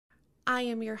I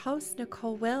am your host,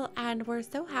 Nicole Will, and we're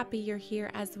so happy you're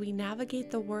here as we navigate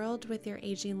the world with your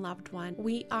aging loved one.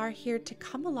 We are here to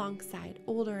come alongside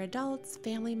older adults,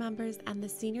 family members, and the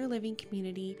senior living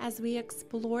community as we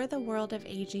explore the world of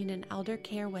aging and elder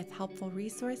care with helpful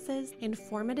resources,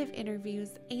 informative interviews,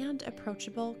 and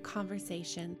approachable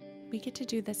conversation. We get to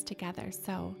do this together,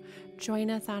 so join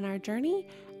us on our journey,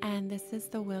 and this is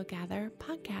the willGather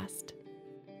podcast.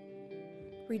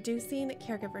 Reducing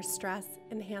caregiver stress,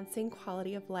 enhancing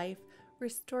quality of life,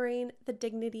 restoring the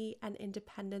dignity and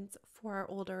independence for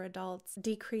our older adults,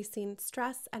 decreasing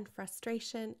stress and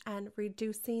frustration, and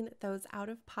reducing those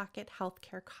out-of-pocket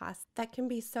healthcare costs that can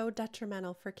be so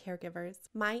detrimental for caregivers.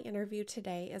 My interview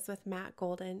today is with Matt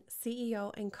Golden,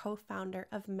 CEO and co-founder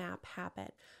of MapHabit.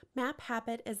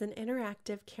 MapHabit is an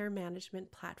interactive care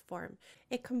management platform.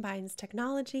 It combines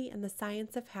technology and the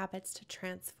science of habits to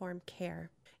transform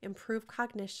care, improve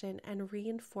cognition, and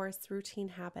reinforce routine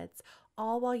habits,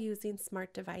 all while using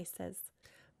smart devices.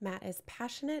 Matt is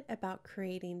passionate about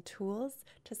creating tools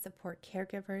to support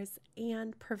caregivers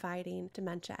and providing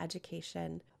dementia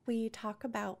education. We talk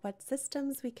about what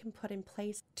systems we can put in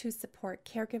place to support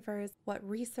caregivers, what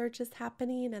research is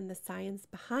happening and the science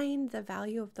behind the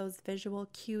value of those visual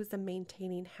cues of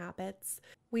maintaining habits.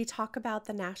 We talk about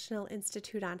the National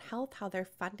Institute on Health, how their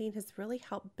funding has really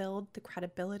helped build the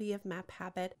credibility of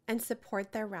MapHabit and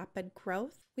support their rapid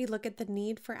growth. We look at the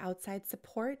need for outside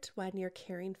support when you're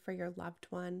caring for your loved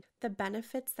one, the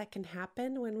benefits that can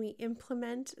happen when we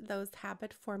implement those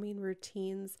habit-forming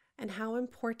routines, and how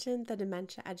important the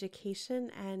dementia education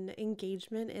and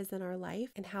engagement is in our life,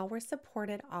 and how we're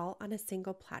supported all on a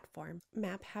single platform.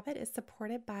 MapHabit is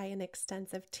supported by an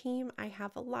extensive team. I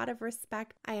have a lot of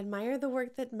respect. I admire the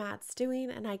work that Matt's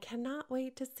doing, and I cannot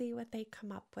wait to see what they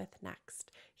come up with next.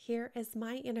 Here is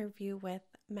my interview with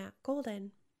Matt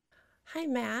Golden. Hi,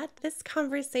 Matt. This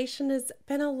conversation has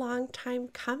been a long time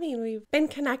coming. We've been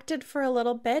connected for a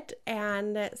little bit,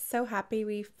 and so happy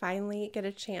we finally get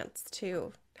a chance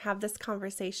to have this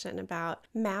conversation about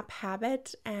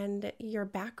MapHabit and your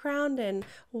background and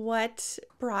what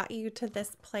brought you to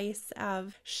this place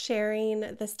of sharing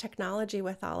this technology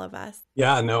with all of us.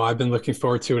 Yeah, no, I've been looking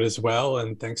forward to it as well,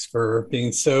 and thanks for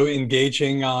being so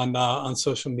engaging on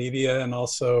social media. And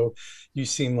also, you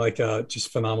seem like a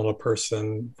just phenomenal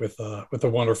person with a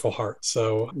wonderful heart.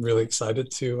 So I'm really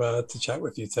excited to chat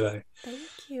with you today. Thank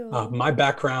you. My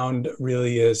background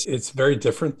really it's very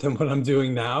different than what I'm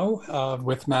doing now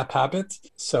with MapHabit.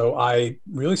 So I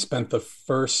really spent the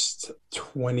first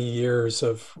 20 years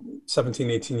of 17,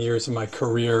 18 years of my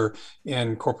career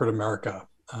in corporate America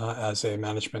as a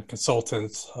management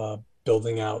consultant,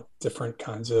 building out different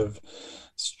kinds of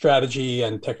strategy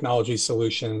and technology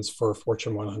solutions for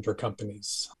Fortune 100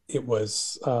 companies. It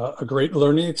was a great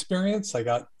learning experience. I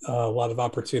got a lot of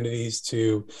opportunities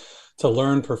to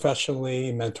learn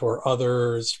professionally, mentor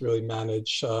others, really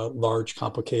manage large,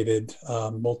 complicated,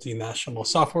 multinational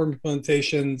software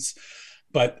implementations.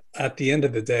 But at the end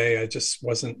of the day, I just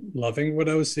wasn't loving what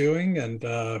I was doing. And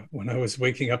when I was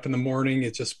waking up in the morning,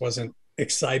 it just wasn't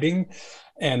exciting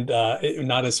and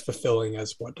not as fulfilling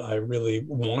as what I really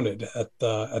wanted at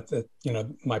the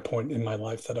my point in my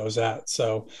life that I was at.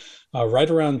 So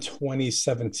right around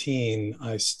 2017,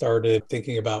 I started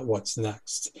thinking about what's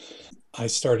next. I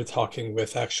started talking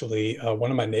with actually one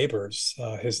of my neighbors.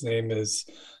 His name is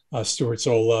Stuart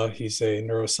Zola. He's a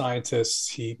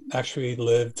neuroscientist. He actually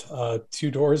lived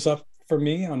 2 doors up from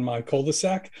me on my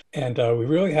cul-de-sac. And we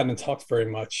really hadn't talked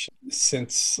very much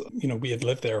since, we had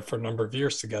lived there for a number of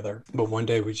years together. But one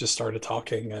day we just started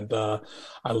talking, and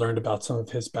I learned about some of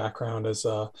his background as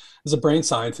a brain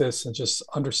scientist and just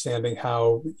understanding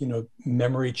how,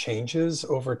 memory changes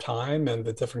over time and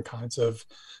the different kinds of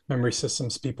memory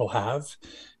systems people have.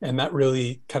 And that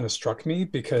really kind of struck me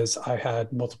because I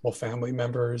had multiple family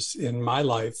members in my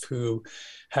life who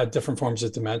had different forms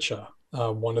of dementia.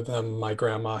 One of them, my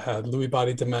grandma, had Lewy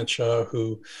body dementia,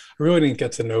 who I really didn't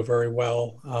get to know very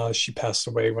well. She passed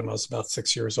away when I was about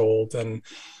 6 years old, and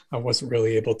I wasn't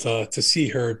really able to see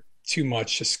her too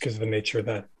much just because of the nature of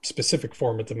that specific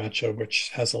form of dementia,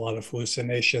 which has a lot of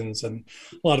hallucinations and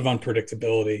a lot of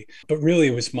unpredictability. But really,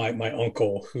 it was my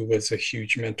uncle who was a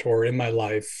huge mentor in my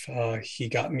life. He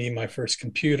got me my first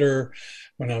computer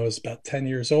when I was about 10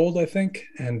 years old, I think,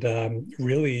 and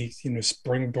really,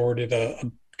 springboarded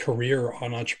a career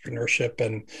on entrepreneurship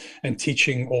and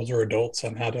teaching older adults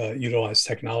on how to utilize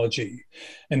technology.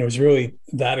 And it was really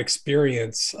that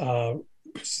experience,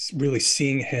 really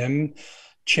seeing him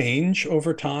change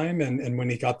over time. And when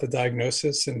he got the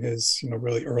diagnosis in his,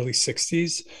 really early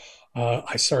 60s,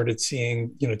 I started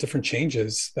seeing, different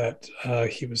changes that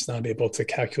he was not able to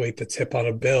calculate the tip on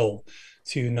a bill,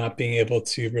 to not being able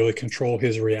to really control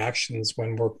his reactions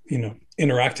when we're,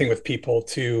 interacting with people,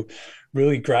 to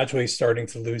really gradually starting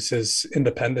to lose his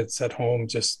independence at home,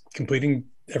 just completing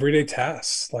everyday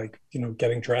tasks like,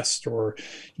 getting dressed, or,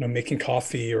 making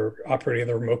coffee, or operating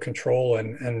the remote control.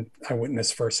 And I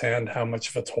witnessed firsthand how much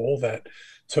of a toll that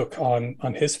took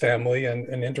on his family, and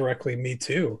indirectly me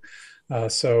too.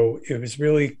 So it was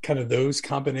really kind of those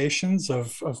combinations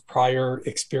of prior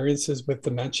experiences with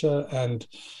dementia, and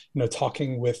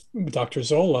talking with Dr.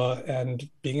 Zola, and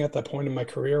being at that point in my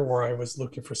career where I was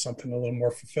looking for something a little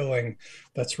more fulfilling.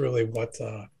 That's really what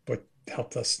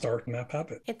helped us start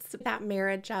MapHabit. It's that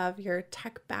marriage of your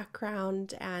tech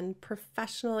background and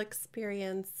professional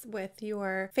experience with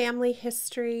your family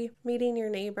history, meeting your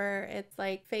neighbor. It's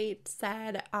like fate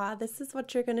said, this is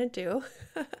what you're going to do.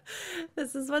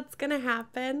 This is what's going to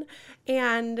happen.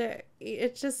 And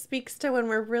it just speaks to when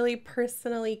we're really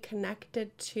personally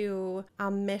connected to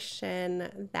a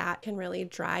mission that can really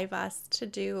drive us to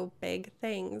do big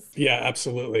things. Yeah,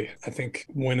 absolutely. I think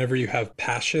whenever you have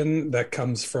passion that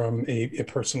comes from a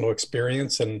personal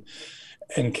experience, and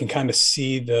can kind of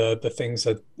see the things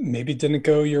that maybe didn't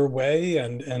go your way,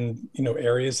 and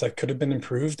areas that could have been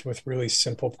improved with really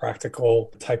simple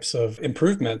practical types of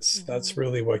improvements. Mm-hmm. That's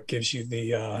really what gives you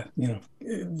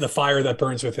the fire that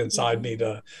burns within inside mm-hmm.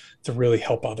 me to really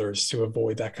help others to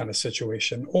avoid that kind of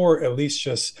situation, or at least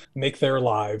just make their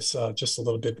lives just a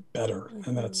little bit better. Mm-hmm.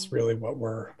 And that's really what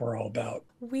we're all about.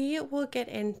 We will get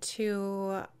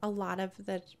into a lot of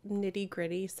the nitty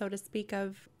gritty, so to speak,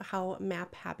 of how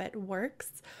MapHabit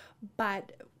works.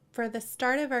 But for the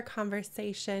start of our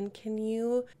conversation, can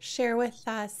you share with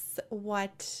us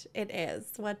what it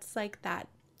is? What's like that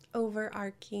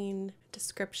overarching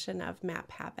description of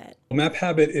MapHabit?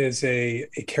 MapHabit is a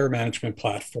care management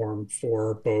platform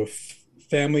for both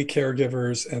family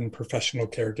caregivers and professional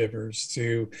caregivers,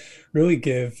 to really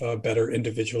give better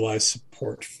individualized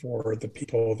support for the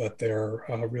people that they're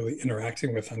really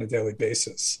interacting with on a daily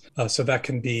basis. So that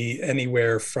can be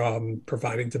anywhere from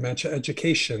providing dementia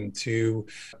education to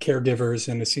caregivers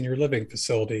in a senior living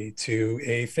facility, to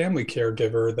a family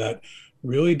caregiver that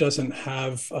really doesn't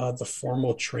have the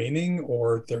formal training,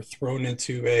 or they're thrown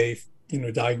into a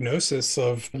diagnosis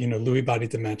of, Lewy body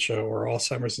dementia or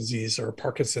Alzheimer's disease or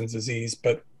Parkinson's disease.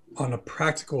 But on a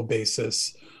practical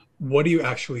basis, what do you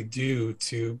actually do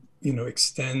to,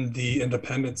 extend the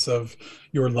independence of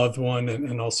your loved one,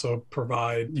 and also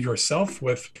provide yourself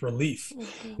with relief?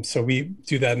 Mm-hmm. So we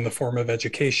do that in the form of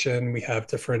education. We have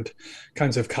different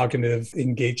kinds of cognitive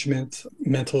engagement,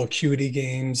 mental acuity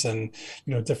games, and,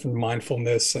 different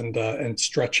mindfulness and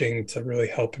stretching to really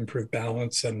help improve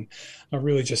balance, and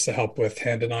really just to help with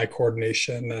hand and eye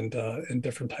coordination, and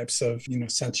different types of,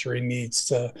 sensory needs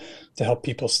to help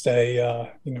people stay,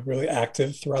 really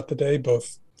active throughout the day,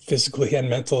 both physically and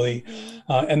mentally.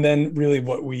 And then really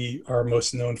what we are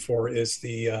most known for is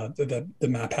the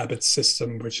MapHabit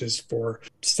system, which is for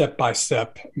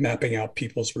step-by-step mapping out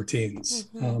people's routines.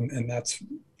 Mm-hmm. And that's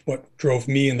what drove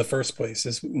me in the first place,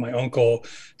 is my uncle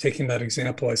taking that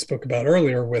example I spoke about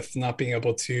earlier with not being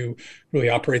able to really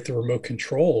operate the remote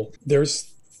control.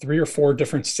 There's 3 or 4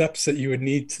 different steps that you would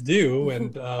need to do.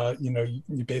 And,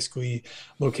 you basically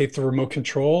locate the remote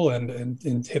control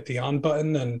and hit the on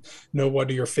button, and know what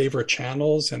are your favorite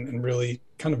channels, and really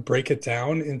kind of break it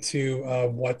down into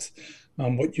what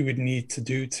you would need to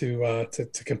do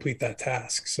to complete that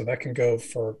task. So that can go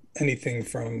for anything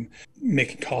from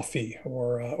making coffee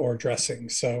or dressing.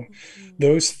 So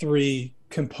those 3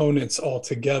 components all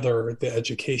together, the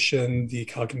education, the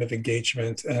cognitive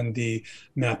engagement, and the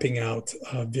mapping out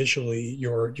visually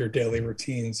your daily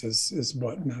routines, is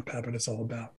what MapHabit is all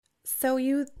about. So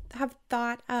you have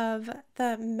thought of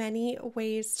the many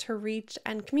ways to reach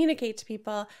and communicate to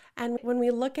people. And when we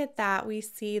look at that, we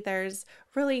see there's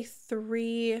really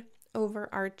 3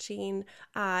 overarching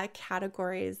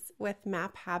categories with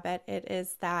MapHabit. It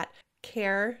is that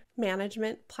care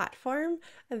management platform,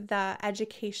 the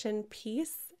education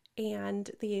piece, and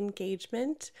the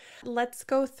engagement. Let's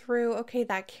go through,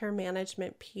 that care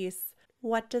management piece.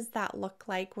 What does that look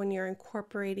like when you're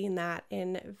incorporating that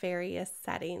in various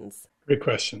settings? Great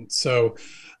question. So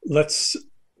let's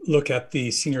look at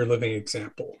the senior living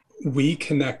example. we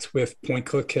connect with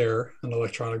point-click care, an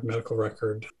electronic medical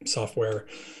record software,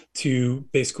 to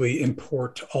basically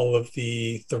import all of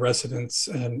the residents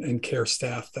and care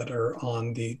staff that are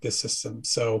on the system.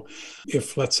 So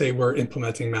if, let's say, we're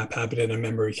implementing MapHabit in a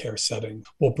memory care setting,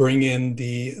 we'll bring in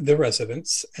the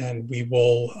residents, and we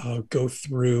will go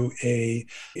through a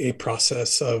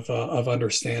process of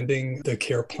understanding the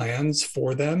care plans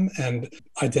for them and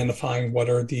identifying what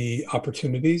are the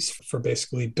opportunities for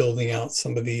basically building out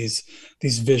some of these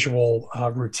visual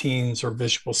routines or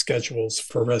visual schedules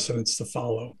for residents to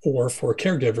follow, or for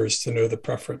caregivers to know the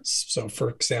preference. So, for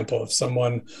example, if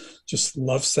someone just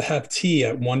loves to have tea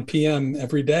at 1 p.m.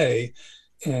 every day,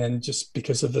 and just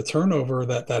because of the turnover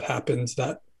that happens,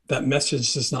 that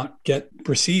message does not get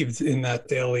received in that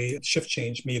daily shift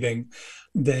change meeting,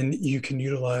 then you can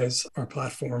utilize our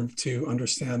platform to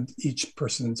understand each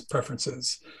person's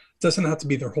preferences. It doesn't have to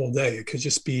be their whole day. It could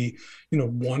just be,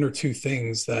 one or two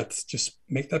things that just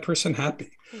make that person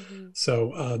happy. Mm-hmm.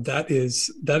 So that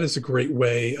is a great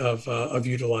way of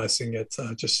utilizing it,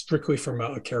 just strictly from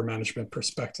a care management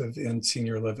perspective in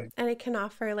senior living. And it can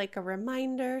offer like a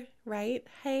reminder, right?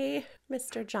 Hey,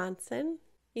 Mr. Johnson,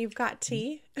 you've got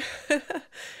tea.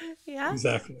 Yeah.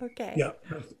 Exactly. Okay. Yeah.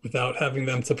 Without having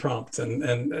them to prompt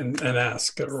and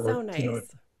ask, or so nice.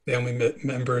 Family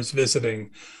members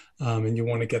visiting, and you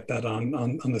want to get that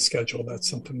on the schedule. That's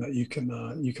something that you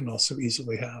can also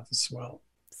easily have as well.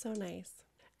 So nice.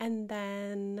 And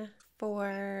then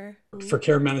for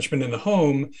care management in the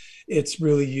home, it's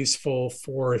really useful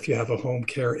for if you have a home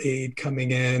care aide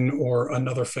coming in or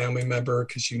another family member,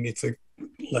 because you need to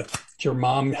let your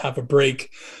mom have a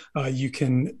break. You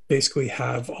can basically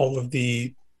have all of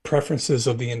the preferences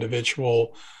of the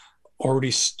individual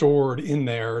already stored in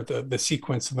there, the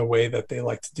sequence and the way that they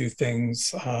like to do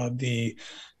things, the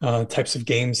types of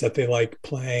games that they like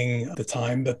playing, the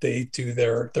time that they do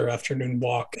their afternoon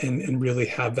walk, and really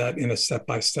have that in a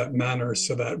step-by-step manner,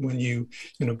 so that when you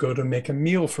go to make a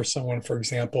meal for someone, for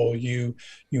example, you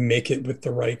make it with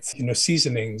the right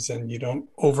seasonings, and you don't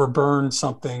overburn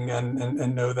something,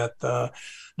 and know that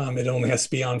it only has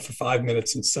to be on for 5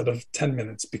 minutes instead of 10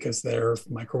 minutes because their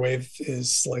microwave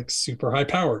is like super high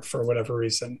powered for whatever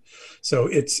reason. So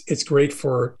it's great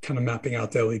for kind of mapping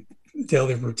out daily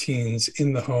routines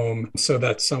in the home, so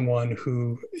that someone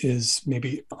who is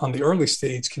maybe on the early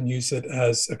stage can use it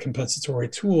as a compensatory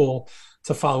tool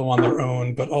to follow on their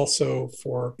own, but also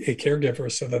for a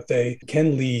caregiver so that they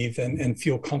can leave and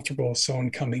feel comfortable with someone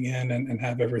coming in and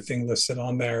have everything listed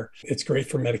on there. It's great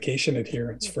for medication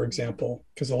adherence, for example,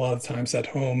 because a lot of times at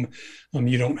home,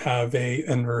 you don't have a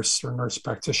nurse or nurse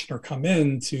practitioner come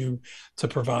in to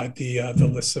provide the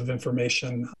list of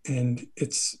information. And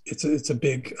it's a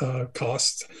big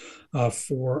cost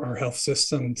for our health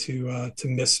system to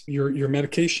miss your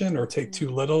medication, or take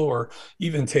too little, or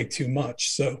even take too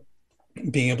much. So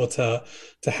being able to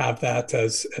have that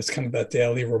as kind of that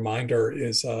daily reminder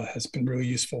has been really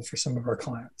useful for some of our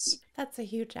clients. That's a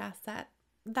huge asset.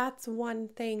 That's one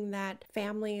thing that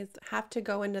families have to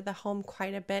go into the home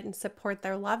quite a bit and support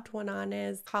their loved one on,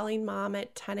 is calling mom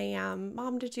at 10 a.m.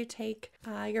 Mom, did you take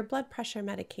your blood pressure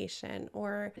medication,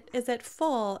 or is it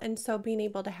full? And so being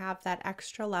able to have that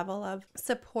extra level of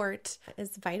support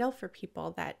is vital for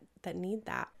people that need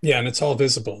that. Yeah, and it's all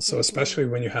visible. So especially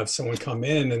when you have someone come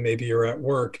in and maybe you're at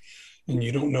work and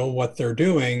you don't know what they're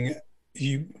doing,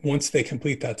 once they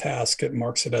complete that task, it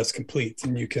marks it as complete,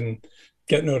 and you can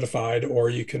get notified, or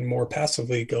you can more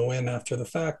passively go in after the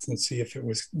fact and see if it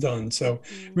was done. So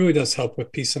it really does help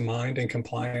with peace of mind and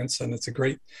compliance. And it's a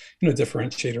great,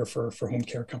 differentiator for home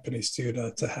care companies too,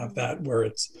 to have that, where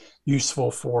it's useful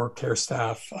for care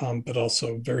staff, but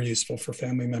also very useful for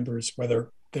family members,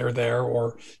 whether they're there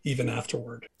or even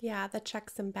afterward. Yeah, the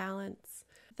checks and balance.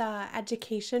 The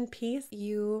education piece,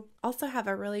 you also have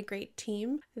a really great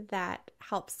team that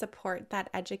helps support that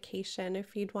education.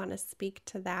 If you'd want to speak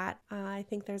to that, I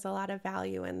think there's a lot of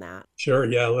value in that. Sure.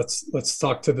 Yeah. Let's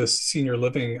talk to this senior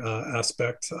living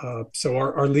aspect. So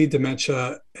our lead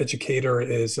dementia educator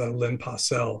is Lynn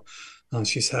Passell.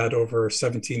 She's had over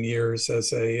 17 years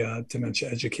as a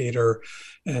dementia educator,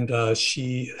 and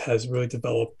she has really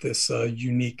developed this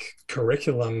unique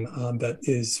curriculum that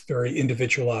is very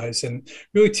individualized and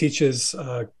really teaches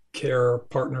care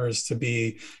partners to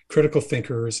be critical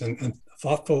thinkers and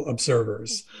thoughtful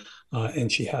observers. And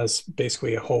she has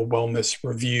basically a whole wellness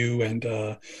review and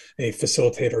a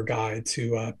facilitator guide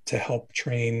to help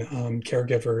train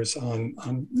caregivers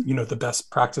on the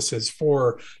best practices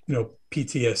for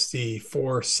PTSD,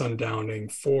 for sundowning,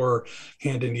 for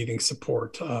hand and eating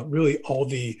support. Really, all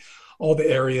the all the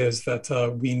areas that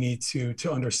we need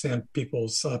to understand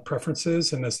people's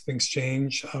preferences, and as things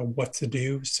change, what to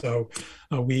do. So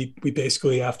we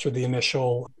basically, after the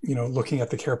initial, looking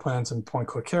at the care plans and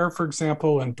point-click care, for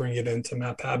example, and bring it into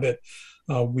MapHabit,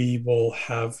 we will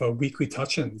have weekly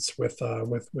touch-ins with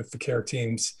the care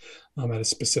teams at a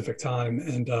specific time,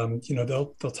 and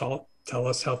they'll tell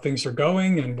us how things are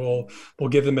going, and we'll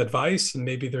give them advice, and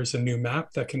maybe there's a new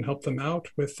map that can help them out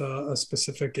with a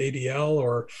specific ADL,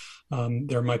 or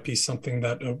there might be something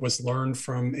that was learned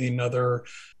from another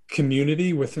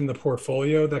community within the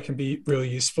portfolio that can be really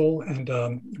useful. And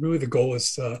really the goal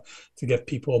is to get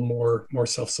people more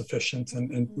self-sufficient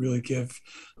and really give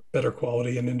better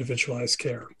quality and individualized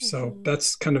care. So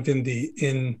that's kind of in the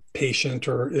inpatient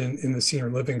or in the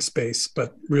senior living space.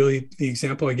 But really the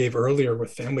example I gave earlier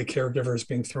with family caregivers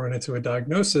being thrown into a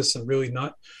diagnosis and really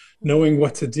not knowing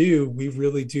what to do, we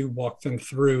really do walk them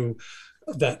through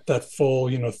that full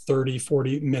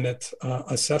 30-40 minute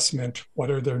assessment.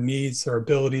 What are their needs, their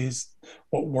abilities,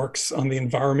 what works on the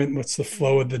environment, what's the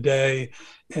flow of the day,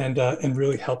 and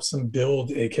really helps them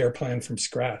build a care plan from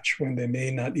scratch when they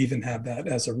may not even have that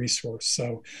as a resource.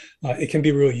 So it can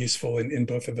be really useful in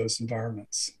both of those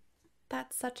environments.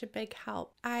 That's such a big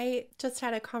help. I just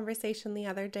had a conversation the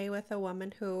other day with a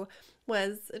woman who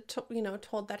was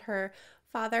told that her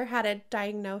father had a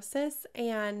diagnosis,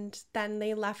 and then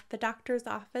they left the doctor's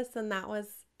office and that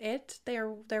was it.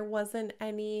 There wasn't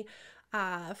any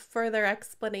further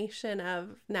explanation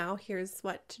of, now here's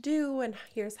what to do and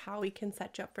here's how we can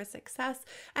set you up for success.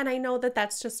 And I know that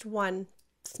that's just one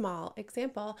small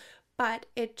example, but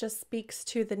it just speaks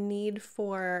to the need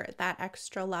for that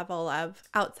extra level of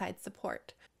outside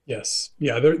support. Yes.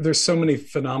 Yeah. There's so many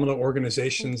phenomenal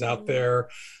organizations out there,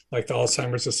 like the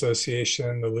Alzheimer's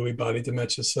Association, the Lewy Body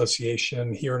Dementia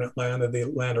Association here in Atlanta, the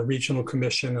Atlanta Regional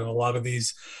Commission, and a lot of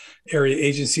these area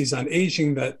agencies on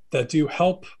aging that do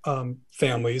help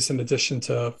families, in addition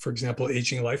to, for example,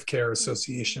 Aging Life Care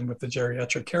Association with the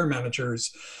geriatric care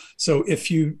managers. So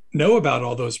if you know about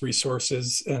all those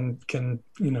resources and can,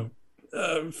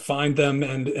 find them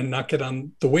and not get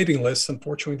on the waiting list.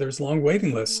 Unfortunately, there's long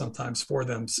waiting lists sometimes for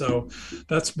them. So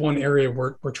that's one area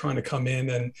we're trying to come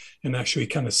in and actually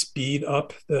kind of speed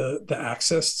up the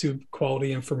access to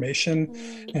quality information.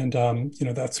 And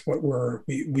that's what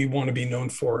we want to be known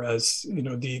for, as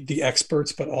the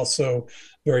experts, but also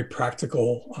very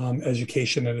practical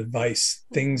education and advice,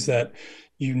 things that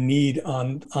you need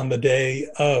on the day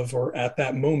of or at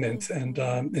that moment,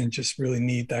 and just really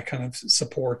need that kind of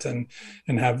support and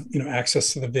have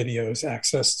access to the videos,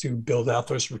 access to build out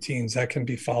those routines that can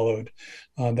be followed.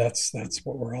 That's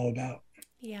what we're all about.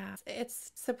 Yeah,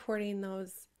 it's supporting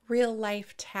those real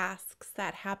life tasks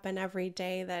that happen every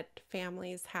day that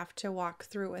families have to walk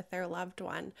through with their loved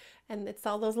one. And it's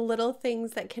all those little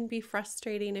things that can be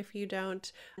frustrating if you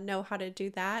don't know how to do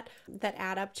that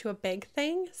add up to a big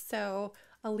thing. So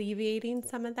alleviating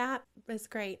some of that is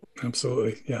great.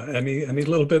 Absolutely. Yeah. Any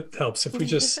little bit helps. If we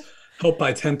just help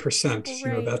by 10%,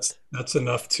 right. That's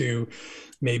enough to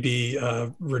maybe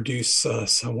reduce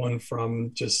someone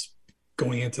from just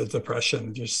going into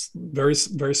depression. Just very,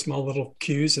 very small little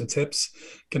cues and tips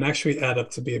can actually add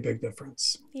up to be a big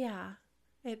difference. Yeah,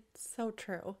 it's so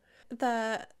true.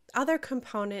 The other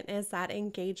component is that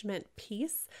engagement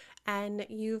piece. And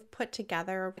you've put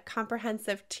together a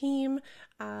comprehensive team.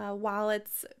 While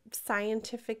it's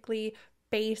scientifically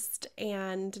based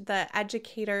and the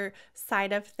educator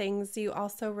side of things, you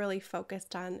also really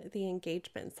focused on the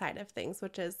engagement side of things,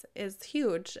 which is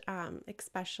huge,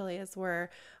 especially as we're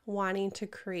wanting to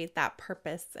create that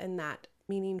purpose and that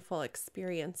meaningful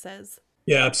experiences.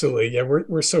 Yeah, absolutely. Yeah,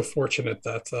 we're so fortunate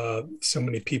that so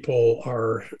many people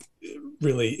are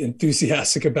really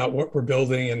enthusiastic about what we're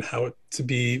building and how it to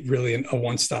be really a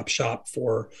one-stop shop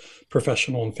for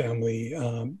professional and family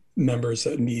members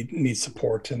that need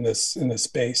support in this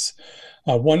space.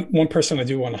 One person I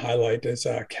do want to highlight is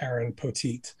Karen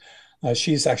Poteet.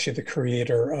 She's actually the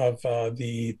creator of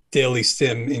the Daily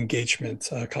Stim engagement,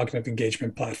 cognitive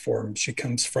engagement platform. She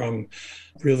comes from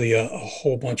really a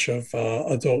whole bunch of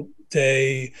adult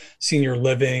day, senior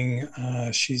living.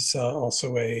 She's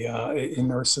also a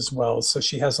nurse as well. So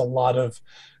she has a lot of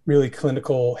really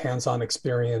clinical hands-on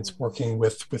experience working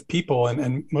with people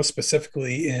and most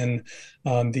specifically in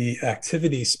on the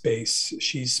activity space.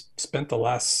 She's spent the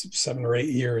last 7 or 8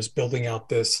 years building out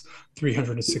this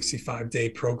 365-day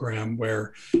program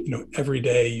where, every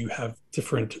day you have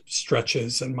different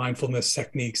stretches and mindfulness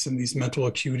techniques and these mental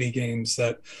acuity games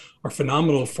that are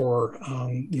phenomenal for,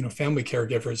 family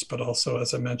caregivers, but also,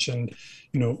 as I mentioned,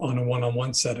 on a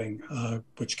one-on-one setting,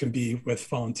 which can be with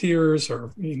volunteers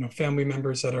or, family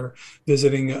members that are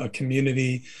visiting a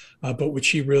community. But what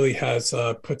she really has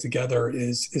put together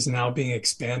is now being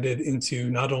expanded into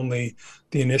not only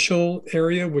the initial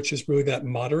area, which is really that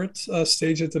moderate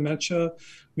stage of dementia.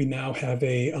 We now have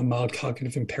a mild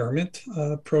cognitive impairment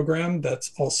program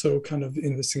that's also kind of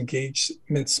in this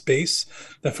engagement space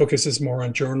that focuses more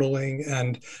on journaling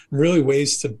and really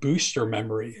ways to boost your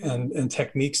memory and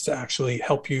techniques to actually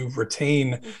help you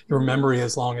retain your memory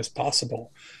as long as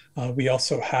possible. We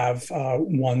also have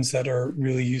ones that are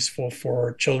really useful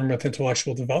for children with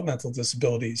intellectual developmental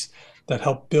disabilities that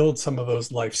help build some of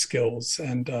those life skills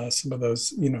and some of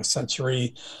those,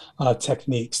 sensory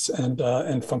techniques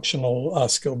and functional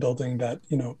skill building that,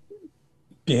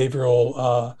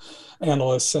 behavioral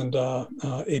analysts and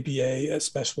ABA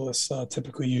specialists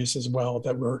typically use as well,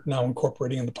 that we're now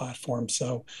incorporating in the platform.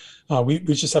 So we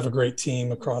just have a great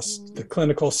team across the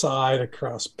clinical side,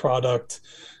 across product,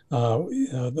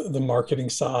 the marketing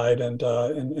side,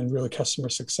 and really customer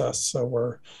success. So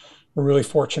we're really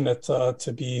fortunate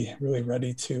to be really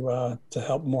ready to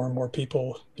help more and more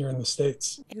people here in the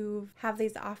States. You have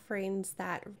these offerings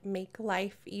that make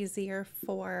life easier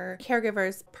for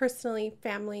caregivers, personally,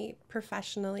 family,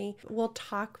 professionally. We'll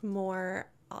talk more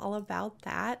all about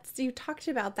that. So you talked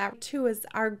about that too, is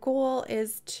our goal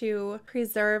is to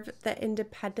preserve the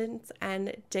independence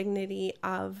and dignity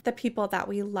of the people that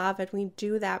we love, and we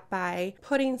do that by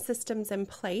putting systems in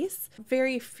place.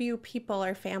 Very few people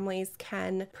or families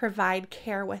can provide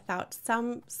care without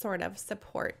some sort of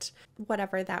support,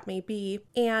 whatever that may be.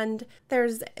 And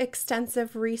there's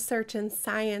extensive research and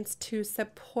science to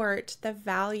support the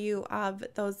value of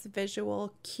those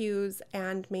visual cues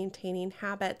and maintaining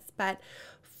habits. But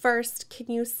first, can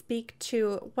you speak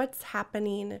to what's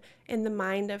happening in the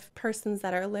mind of persons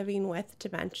that are living with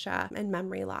dementia and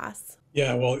memory loss?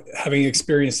 Yeah, well, having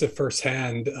experienced it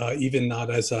firsthand, even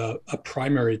not as a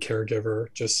primary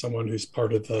caregiver, just someone who's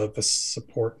part of the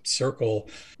support circle,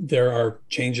 there are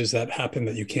changes that happen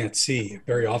that you can't see.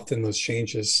 Very often those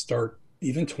changes start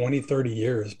even 20, 30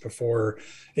 years before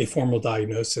a formal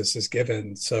diagnosis is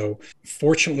given. So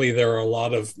fortunately, there are a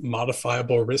lot of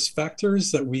modifiable risk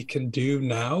factors that we can do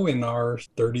now in our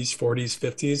 30s, 40s,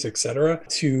 50s, et cetera,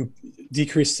 to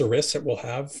decrease the risk that we'll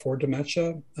have for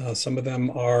dementia. Some of them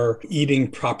are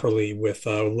eating properly with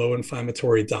low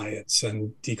inflammatory diets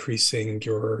and decreasing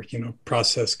your,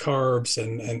 processed carbs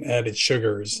and added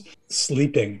sugars.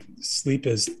 Sleeping. Sleep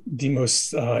is the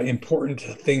most important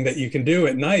thing that you can do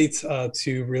at night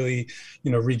to really,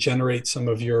 regenerate some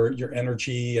of your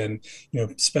energy and,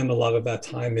 spend a lot of that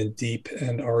time in deep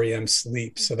and REM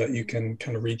sleep so that you can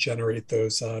kind of regenerate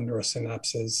those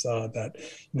neurosynapses that,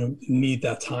 need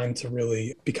that time to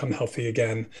really become healthy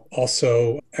again.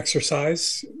 Also,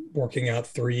 exercise, working out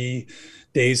 3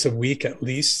 days a week at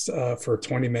least for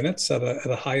 20 minutes at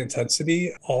a high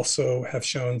intensity also have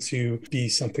shown to be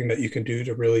something that you can do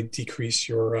to really decrease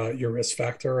your risk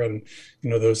factor. And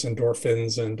those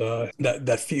endorphins and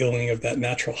that feeling of that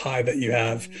natural high that you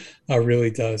have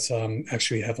really does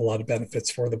actually have a lot of benefits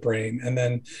for the brain. And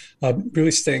then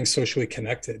really staying socially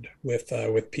connected with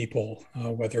people,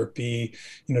 whether it be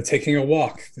taking a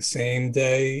walk the same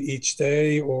day each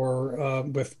day, or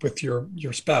with your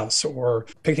spouse, or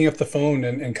picking up the phone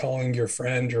and calling your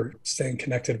friend, or staying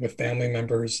connected with family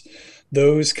members.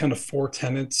 Those kind of 4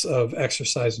 tenets of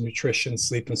exercise, nutrition,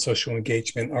 sleep, and social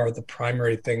engagement are the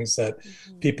primary things that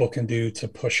people can do to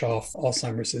push off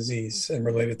Alzheimer's disease and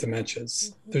related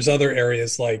dementias. There's other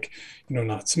areas like,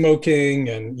 not smoking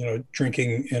and,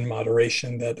 drinking in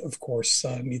moderation that, of course,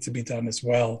 need to be done as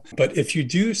well. But if you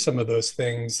do some of those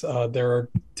things, there are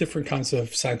different kinds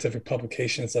of scientific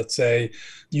publications that say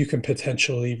you can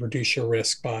potentially reduce your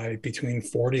risk by between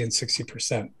 40 and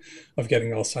 60% of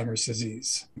getting Alzheimer's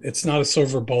disease. It's not a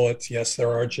silver bullet. Yes,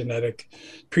 there are genetic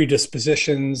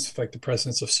predispositions, like the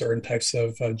presence of certain types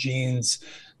of genes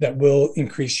that will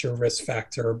increase your risk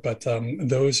factor, but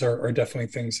those are definitely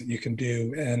things that you can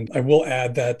do. And I will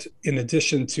add that in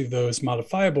addition to those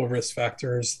modifiable risk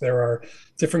factors, there are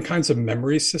different kinds of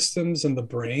memory systems in the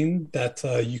brain that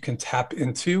you can tap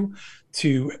into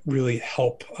to really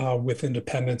help with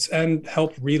independence and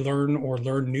help relearn or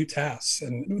learn new tasks.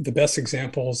 And the best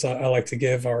examples I like to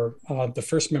give are the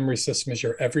first memory system is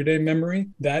your everyday memory.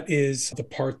 That is the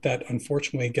part that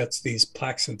unfortunately gets these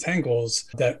plaques and tangles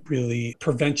that really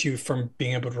prevent you from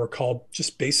being able to recall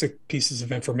just basic pieces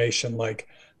of information like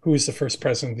who is the first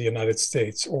president of the United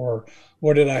States, or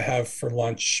what did I have for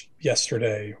lunch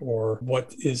yesterday, or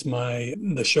what is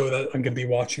the show that I'm going to be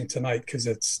watching tonight because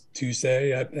it's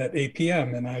Tuesday at 8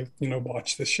 p.m. and I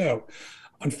watch the show.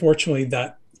 Unfortunately,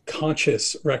 that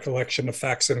conscious recollection of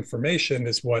facts and information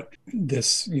is what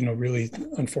this really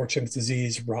unfortunate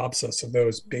disease robs us of,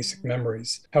 those basic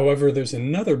memories. However, there's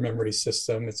another memory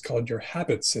system. It's called your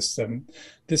habit system.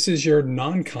 This is your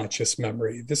non-conscious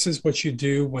memory. This is what you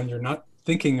do when you're not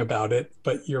thinking about it,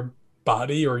 but your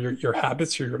body or your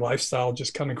habits or your lifestyle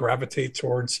just kind of gravitate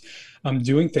towards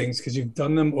doing things because you've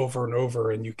done them over and over,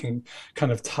 and you can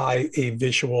kind of tie a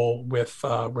visual with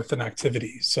an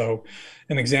activity. So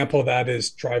an example of that is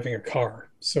driving a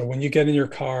car. So when you get in your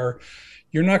car,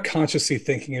 you're not consciously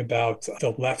thinking about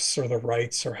the lefts or the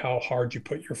rights or how hard you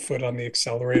put your foot on the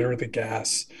accelerator or the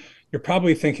gas. You're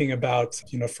probably thinking about,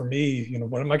 for me,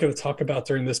 what am I going to talk about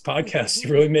during this podcast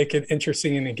to really make it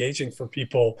interesting and engaging for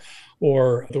people?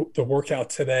 Or the workout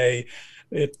today,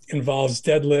 it involves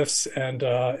deadlifts and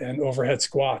overhead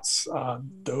squats.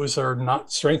 Those are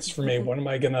not strengths for me. What am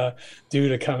I going to do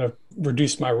to kind of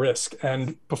reduce my risk?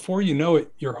 And before you know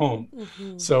it, you're home.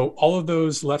 So all of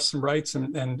those lefts and rights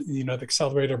and the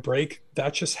accelerator brake,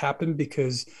 that just happened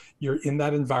because you're in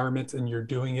that environment and you're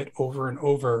doing it over and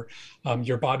over.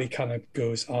 Your body kind of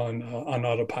goes on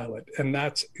autopilot. And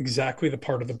that's exactly the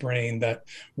part of the brain that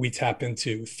we tap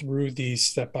into through these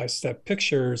step-by-step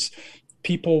pictures.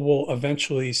 People will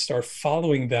eventually start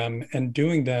following them and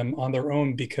doing them on their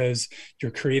own because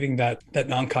you're creating that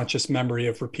non-conscious memory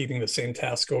of repeating the same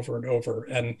task over and over.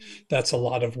 And that's a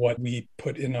lot of what we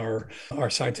put in our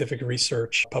scientific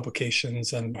research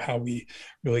publications and how we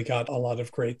really got a lot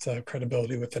of great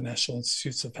credibility with the National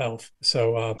Institutes of Health.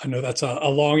 So I know that's a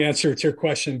long answer to your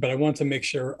question, but I want to make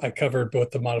sure I covered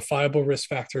both the modifiable risk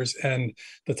factors and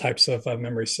the types of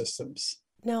memory systems.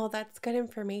 No, that's good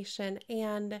information.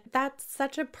 And that's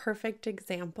such a perfect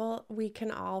example. We can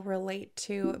all relate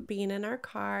to being in our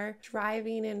car,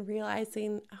 driving and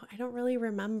realizing, oh, I don't really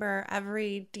remember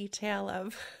every detail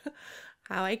of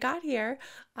how I got here.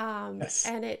 Yes.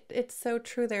 And it's so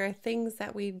true. There are things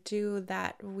that we do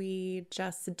that we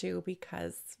just do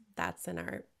because that's in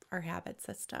our habit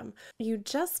system. You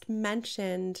just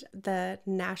mentioned the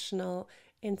National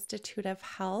Institute of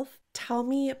Health. Tell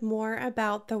me more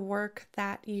about the work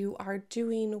that you are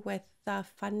doing with the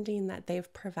funding that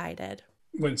they've provided.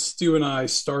 When Stu and I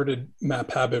started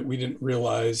MapHabit, we didn't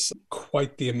realize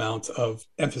quite the amount of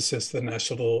emphasis the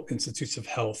National Institutes of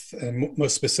Health, and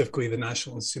most specifically the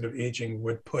National Institute of Aging,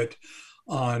 would put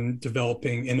on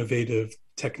developing innovative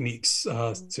techniques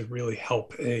to really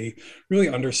help a really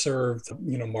underserved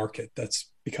market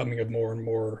that's becoming a more and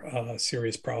more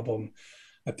serious problem.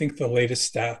 I think the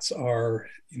latest stats are,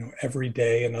 every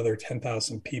day another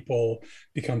 10,000 people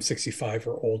become 65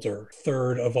 or older. A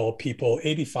third of all people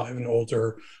 85 and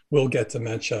older will get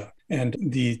dementia. And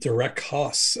the direct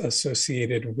costs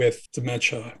associated with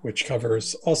dementia, which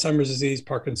covers Alzheimer's disease,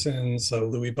 Parkinson's,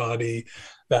 Lewy body,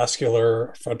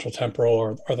 vascular, frontal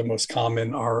temporal are the most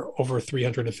common, are over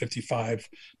 $355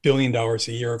 billion a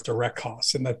year of direct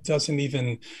costs. And that doesn't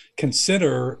even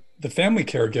consider the family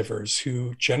caregivers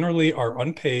who generally are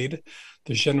unpaid.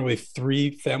 There's generally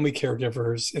 3 family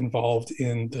caregivers involved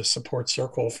in the support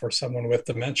circle for someone with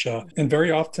dementia. And very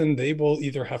often they will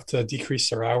either have to decrease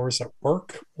their hours at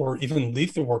work or even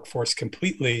leave the workforce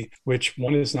completely, which,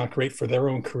 one, is not great for their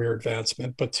own career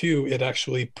advancement, but 2, it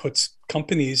actually puts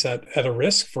companies at a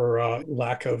risk for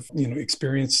lack of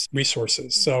experienced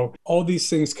resources. So all these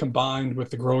things combined with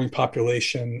the growing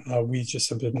population, we just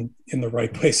have been in the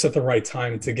right place at the right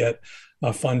time to get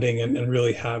funding and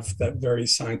really have that very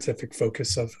scientific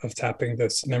focus of tapping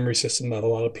this memory system that a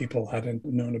lot of people hadn't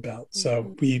known about.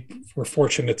 So we were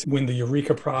fortunate to win the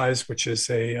Eureka Prize, which is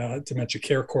a dementia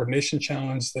care coordination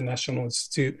challenge the National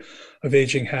Institute of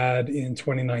Aging had in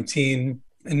 2019.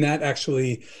 And that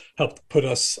actually helped put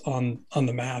us on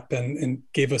the map and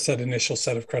gave us that initial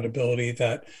set of credibility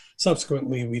that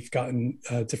subsequently we've gotten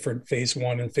different phase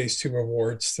 1 and phase 2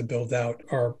 awards to build out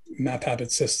our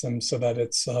MapHabit system so that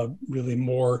it's really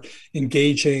more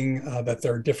engaging, that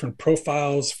there are different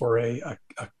profiles for a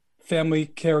family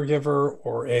caregiver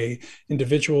or a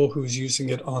individual who's using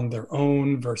it on their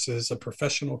own versus a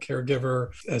professional caregiver.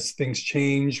 As things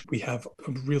change, we have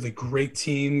a really great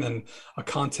team and a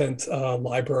content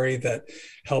library that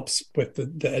helps with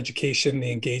the education,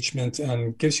 the engagement,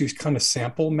 and gives you kind of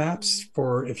sample maps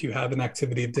for if you have an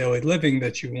activity of daily living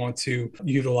that you want to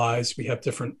utilize. We have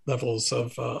different levels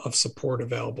of support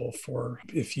available for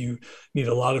if you need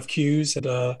a lot of cues and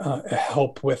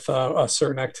help with a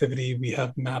certain activity. We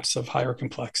have maps of higher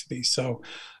complexity. So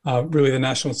really the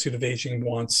National Institute of Aging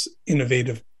wants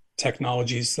innovative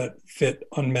technologies that fit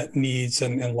unmet needs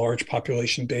and large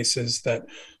population bases that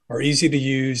are easy to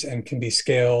use and can be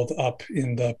scaled up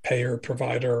in the payer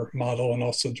provider model and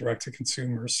also direct to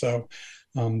consumers. So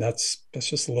that's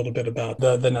just a little bit about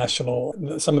the national,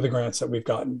 some of the grants that we've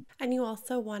gotten. And you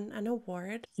also won an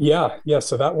award. Yeah.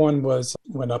 So that one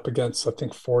went up against, I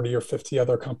think, 40 or 50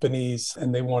 other companies,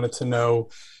 and they wanted to know,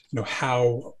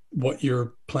 how what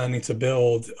you're planning to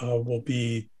build will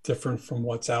be different from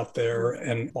what's out there,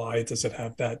 and why does it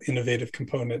have that innovative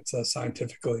component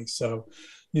scientifically. So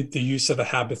the use of the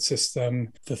habit system,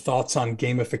 the thoughts on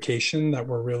gamification that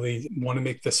we're really want to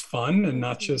make this fun and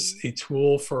not just a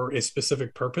tool for a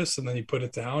specific purpose and then you put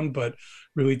it down, but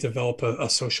really develop a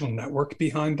social network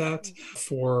behind that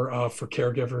for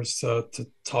caregivers to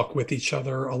talk with each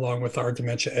other along with our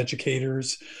dementia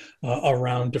educators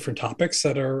around different topics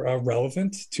that are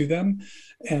relevant to them,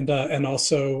 and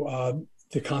also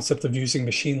the concept of using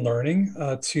machine learning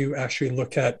to actually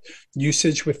look at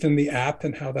usage within the app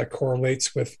and how that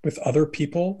correlates with other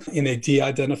people in a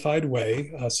de-identified way.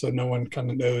 So no one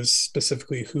kind of knows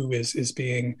specifically who is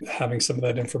having some of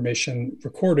that information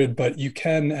recorded, but you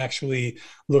can actually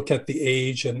look at the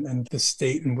age and the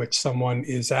state in which someone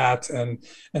is at and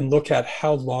look at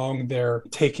how long they're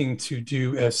taking to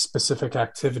do a specific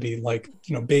activity, like,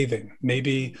 bathing.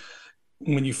 Maybe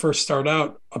when you first start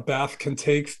out, a bath can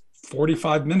take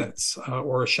 45 minutes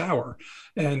or a shower,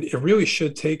 and it really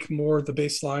should take more the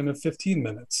baseline of 15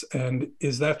 minutes. And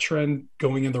is that trend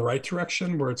going in the right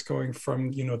direction, where it's going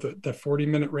from the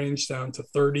 40-minute range down to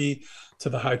 30 to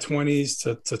the high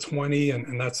 20s to 20,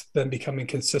 and that's then becoming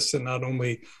consistent not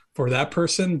only for that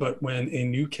person, but when a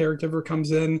new caregiver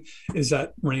comes in, is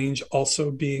that range also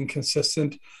being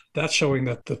consistent? That's showing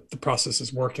that the process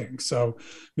is working. So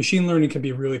machine learning can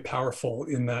be really powerful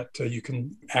in that you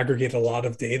can aggregate a lot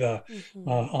of data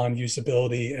on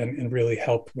usability and really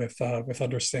help with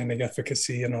understanding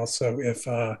efficacy, and also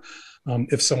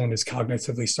if someone is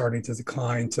cognitively starting to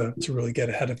decline, to really get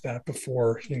ahead of that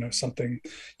before something,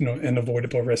 an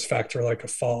avoidable risk factor like a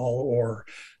fall or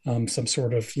some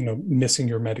sort of missing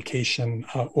your medication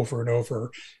over and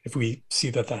over. If we see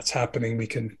that that's happening, we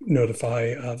can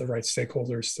notify the right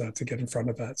stakeholders to get in front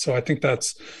of that. So I think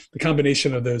that's the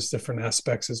combination of those different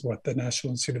aspects is what the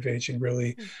National Institute of Aging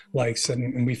really likes,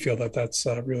 and we feel that that's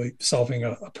really solving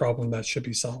a problem that should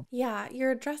be solved. Yeah,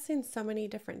 you're addressing so many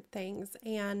different things,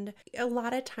 and a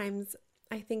lot of times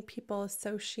I think people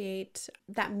associate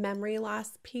that memory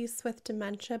loss piece with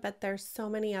dementia, but there's so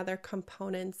many other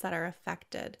components that are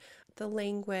affected. The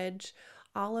language,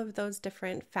 all of those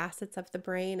different facets of the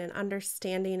brain, and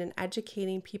understanding and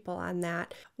educating people on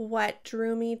that. What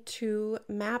drew me to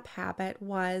MapHabit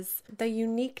was the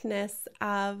uniqueness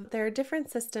of there are different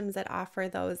systems that offer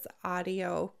those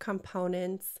audio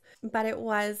components, but it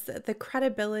was the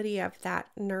credibility of that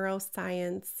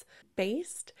neuroscience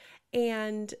based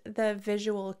and the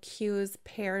visual cues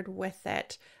paired with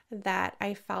it that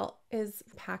I felt is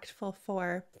impactful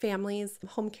for families,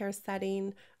 home care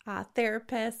setting,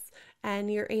 therapists,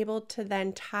 and you're able to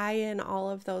then tie in all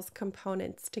of those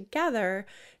components together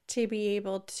to be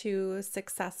able to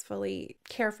successfully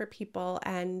care for people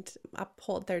and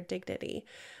uphold their dignity.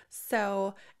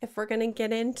 So if we're going to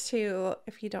get into,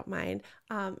 if you don't mind,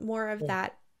 more of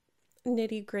that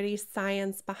nitty-gritty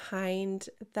science behind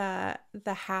the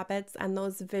habits and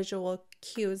those visual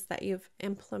cues that you've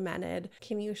implemented,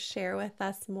 can you share with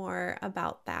us more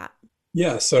about that?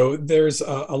 Yeah, so there's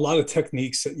a lot of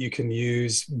techniques that you can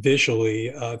use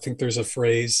visually. I think there's a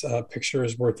phrase, picture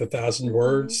is worth 1,000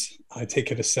 words. I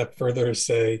take it a step further to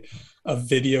say a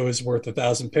video is worth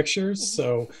 1,000 pictures.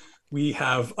 So we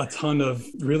have a ton of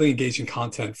really engaging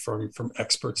content from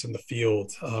experts in the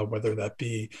field, whether that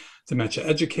be dementia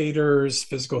educators,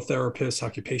 physical therapists,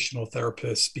 occupational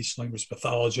therapists, speech language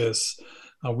pathologists,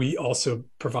 We also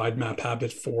provide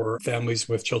MapHabit for families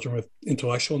with children with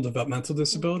intellectual and developmental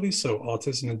disabilities, so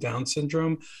autism and Down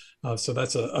syndrome. So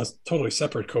that's a totally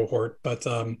separate cohort. But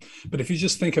if you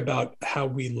just think about how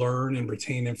we learn and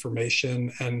retain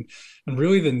information, and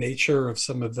really the nature of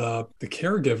some of the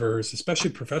caregivers,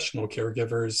 especially professional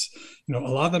caregivers, a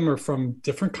lot of them are from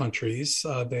different countries.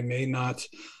 They may not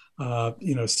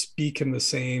speak in the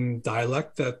same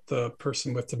dialect that the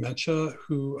person with dementia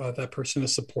who that person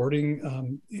is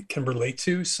supporting can relate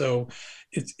to. So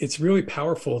it's really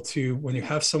powerful to, when you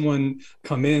have someone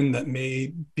come in that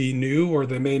may be new or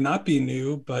they may not be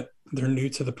new, but they're new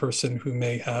to the person who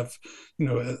may have,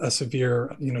 a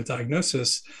severe,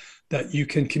 diagnosis, that you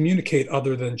can communicate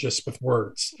other than just with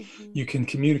words. Mm-hmm. You can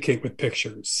communicate with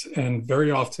pictures. And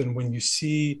very often when you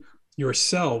see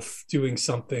yourself doing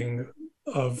something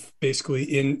of basically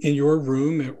in your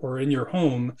room or in your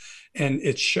home, and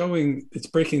it's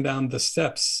breaking down the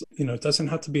steps. It doesn't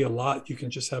have to be a lot. You can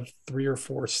just have 3 or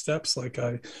 4 steps like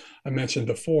I mentioned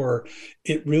before.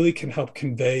 It really can help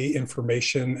convey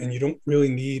information, and you don't really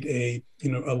need a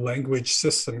language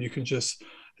system. You can just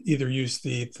either use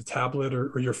the tablet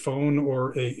or your phone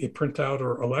or a printout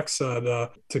or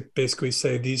Alexa to basically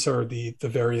say, these are the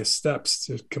various steps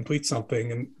to complete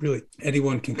something. And really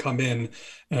anyone can come in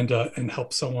and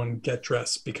help someone get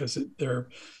dressed, because you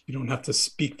don't have to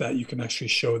speak that, you can actually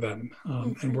show them.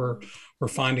 Mm-hmm. And we're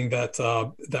finding that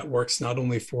that works not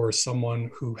only for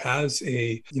someone who has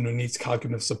needs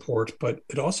cognitive support, but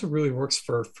it also really works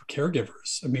for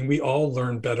caregivers. I mean, we all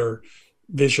learn better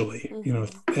visually,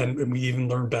 and we even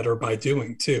learn better by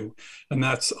doing too. And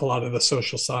that's a lot of the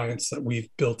social science that we've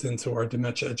built into our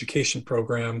dementia education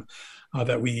program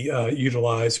that we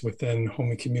utilize within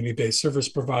home and community-based service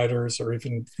providers, or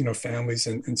even families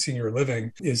in senior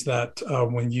living, is that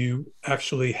when you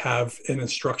actually have an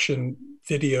instruction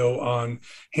video on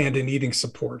hand and eating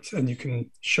support, and you can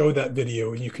show that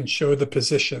video and you can show the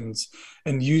positions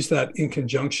and use that in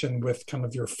conjunction with kind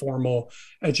of your formal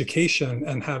education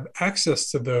and have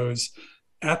access to those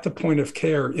at the point of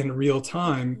care in real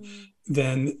time,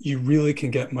 then you really can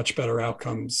get much better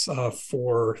outcomes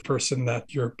for the person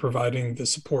that you're providing the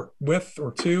support with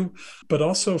or to, but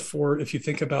also for, if you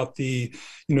think about the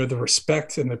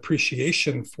respect and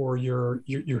appreciation for your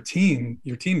team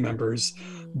members,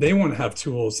 they want to have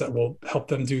tools that will help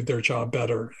them do their job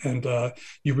better. And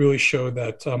you really show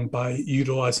that by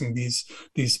utilizing these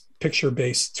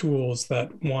picture-based tools,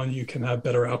 that one, you can have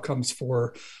better outcomes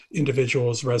for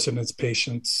individuals, residents,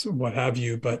 patients, what have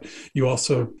you, but you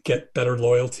also get better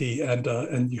loyalty,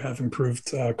 and you have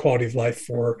improved quality of life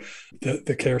for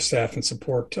the care staff and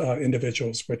support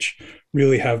individuals, which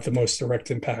really have the most direct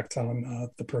impact on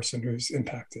the person who's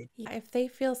impacted. If they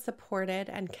feel supported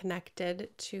and connected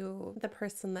to the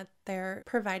person that they're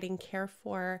providing care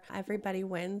for, everybody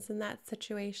wins in that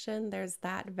situation. There's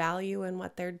that value in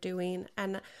what they're doing.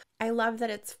 And I love that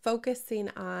it's focusing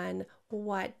on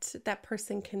what that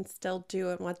person can still do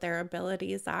and what their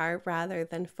abilities are, rather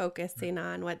than focusing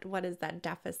on what is that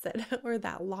deficit or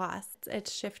that loss.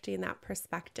 It's shifting that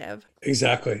perspective.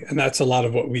 Exactly. And that's a lot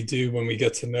of what we do when we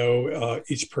get to know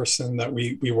each person that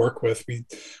we work with.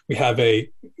 We have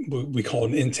we call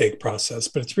an intake process,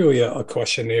 but it's really a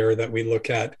questionnaire that we look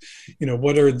at,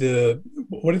 what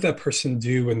did that person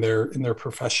do in their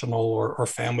professional or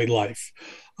family life?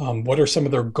 What are some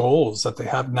of their goals that they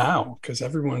have now? Because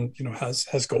everyone,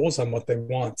 has goals on what they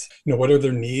want. What are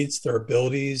their needs, their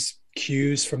abilities,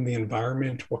 cues from the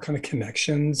environment? What kind of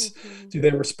connections do they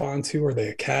respond to? Are they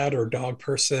a cat or dog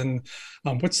person?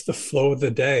 What's the flow of the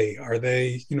day? Are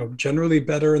they, generally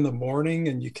better in the morning,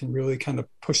 and you can really kind of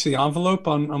push the envelope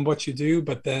on what you do?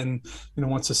 But then,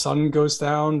 once the sun goes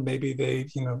down, maybe they,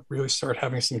 really start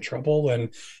having some trouble,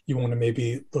 and you want to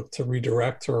maybe look to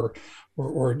redirect or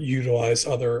utilize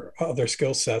other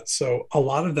skill sets. So a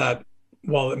lot of that,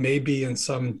 while it may be in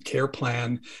some care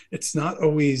plan, it's not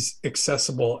always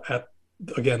accessible at,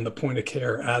 again, the point of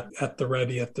care, at the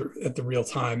ready, at the real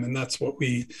time. And that's what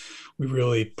we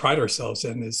really pride ourselves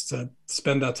in, is to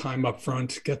spend that time up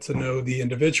front, get to know the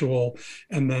individual,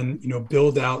 and then,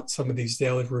 build out some of these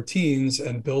daily routines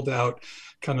and build out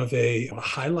kind of a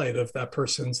highlight of that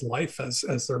person's life as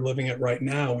they're living it right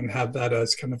now, and have that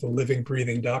as kind of a living,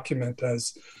 breathing document.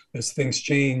 As things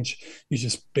change, you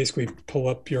just basically pull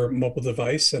up your mobile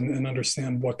device and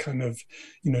understand what kind of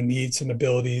needs and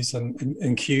abilities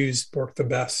and cues work the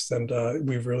best. And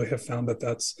we really have found that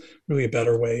that's really a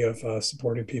better way of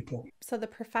supporting people. So the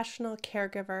professional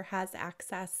caregiver has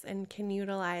access and can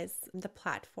utilize the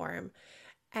platform.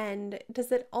 And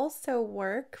does it also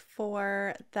work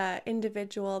for the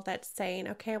individual that's saying,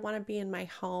 okay, I want to be in my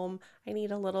home. I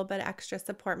need a little bit extra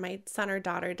support. My son or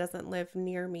daughter doesn't live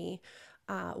near me.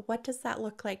 What does that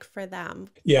look like for them?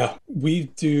 Yeah, we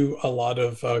do a lot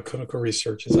of clinical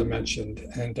research, as I mentioned,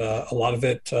 and a lot of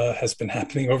it has been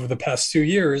happening over the past 2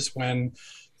 years when,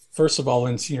 first of all,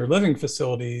 in senior living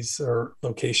facilities or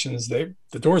locations, the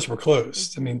doors were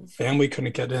closed. I mean, family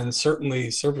couldn't get in.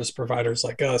 Certainly, service providers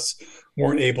like us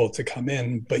weren't able to come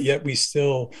in, but yet we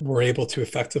still were able to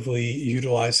effectively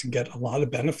utilize and get a lot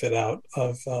of benefit out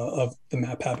of the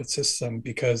MapHabit system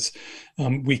because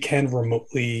we can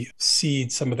remotely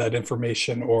seed some of that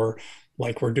information, or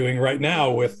like we're doing right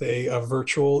now with a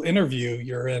virtual interview.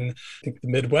 You're in, I think, the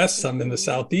Midwest, I'm in the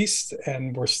Southeast,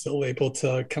 and we're still able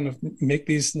to kind of make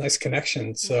these nice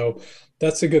connections. So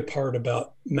that's a good part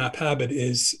about MapHabit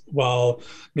is while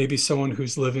maybe someone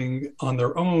who's living on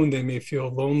their own, they may feel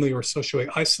lonely or socially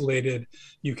isolated,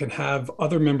 you can have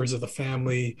other members of the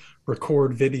family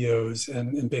record videos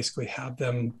and basically have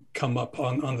them come up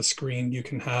on the screen. You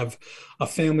can have a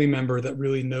family member that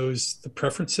really knows the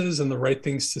preferences and the right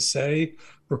things to say,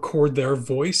 record their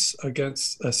voice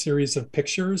against a series of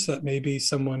pictures that maybe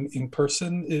someone in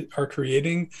person are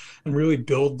creating, and really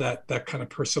build that kind of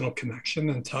personal connection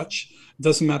and touch. It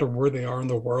doesn't matter where they are in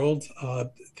the world.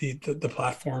 The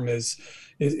platform is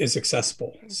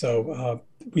accessible. So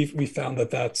we found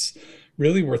that that's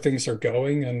really where things are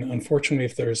going. And unfortunately,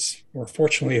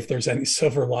 fortunately, if there's any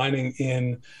silver lining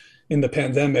in the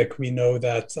pandemic, we know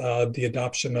that the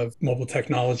adoption of mobile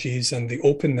technologies and the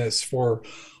openness for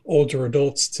older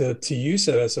adults to use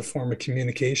it as a form of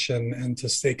communication and to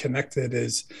stay connected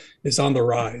is on the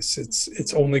rise.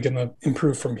 It's only going to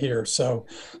improve from here. So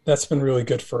that's been really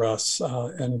good for us,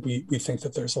 and we think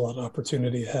that there's a lot of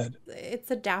opportunity ahead. It's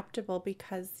adaptable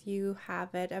because you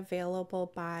have it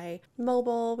available by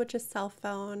mobile, which is cell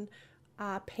phone,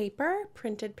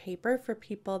 printed paper for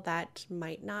people that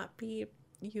might not be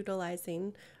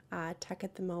utilizing tech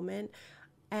at the moment,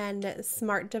 and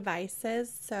smart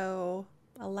devices. So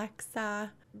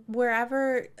Alexa,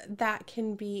 wherever that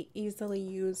can be easily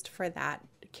used for that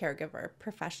caregiver,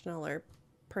 professional or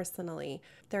personally,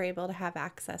 they're able to have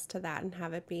access to that and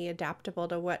have it be adaptable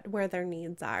to where their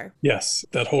needs are. Yes,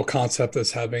 that whole concept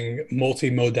is having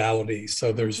multimodality. So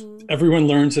everyone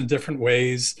learns in different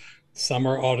ways. Some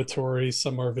are auditory,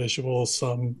 some are visual,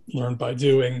 some learn by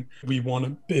doing. We want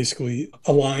to basically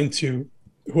align to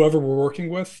whoever we're working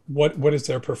with, what is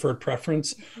their preferred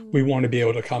preference. We want to be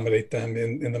able to accommodate them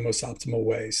in the most optimal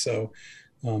way. So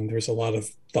there's a lot of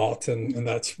thought, and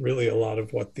that's really a lot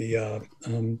of what the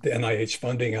NIH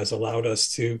funding has allowed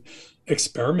us to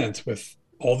experiment with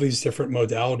all these different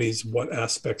modalities, what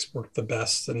aspects work the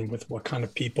best and with what kind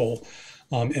of people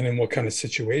and in what kind of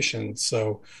situations.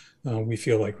 So we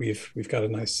feel like we've got a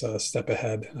nice step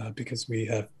ahead because we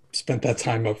have spent that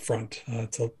time up front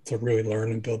to really learn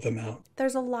and build them out.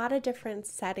 There's a lot of different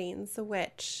settings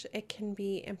which it can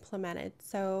be implemented.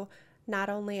 So not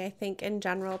only, I think in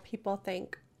general, people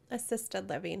think assisted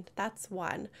living, that's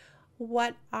one.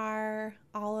 What are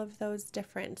all of those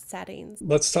different settings?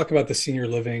 Let's talk about the senior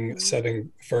living setting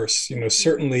first.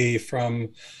 Certainly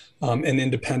from an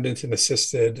independent and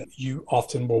assisted, you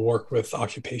often will work with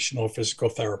occupational physical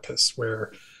therapists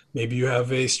where maybe you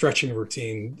have a stretching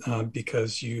routine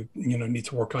because you need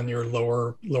to work on your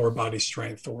lower body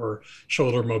strength or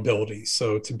shoulder mobility.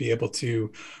 So to be able to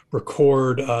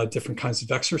record different kinds of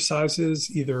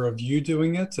exercises, either of you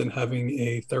doing it and having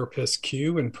a therapist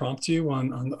cue and prompt you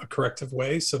on a corrective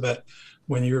way, so that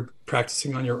when you're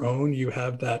practicing on your own, you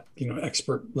have that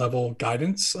expert level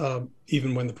guidance,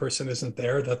 even when the person isn't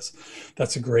there.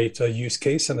 That's a great use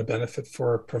case and a benefit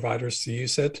for providers to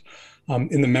use it.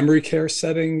 In the memory care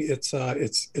setting,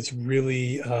 it's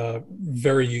really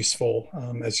very useful,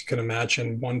 as you can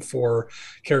imagine. One, for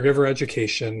caregiver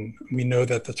education. We know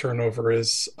that the turnover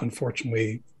is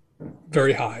unfortunately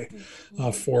very high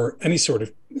for any sort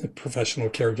of professional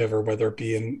caregiver, whether it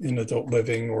be in adult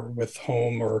living or with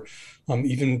home, or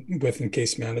even within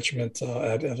case management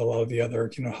at a lot of the other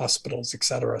hospitals, et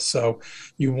cetera. So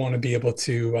you want to be able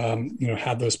to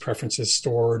have those preferences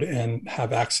stored and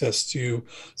have access to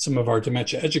some of our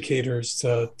dementia educators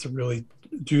to really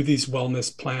do these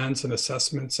wellness plans and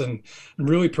assessments and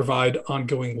really provide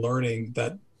ongoing learning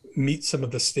that meet some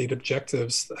of the state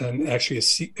objectives and actually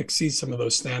exceed some of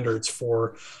those standards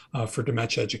for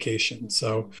dementia education.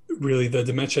 So really the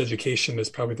dementia education is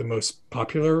probably the most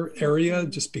popular area,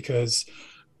 just because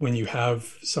when you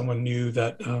have someone new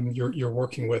that you're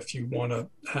working with, you want to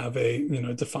have a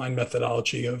defined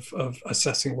methodology of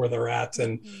assessing where they're at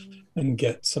and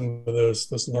get some of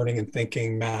those learning and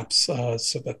thinking maps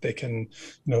so that they can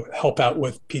help out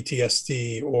with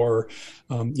PTSD or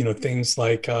things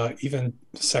like even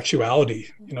sexuality.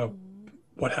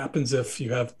 What happens if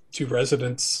you have two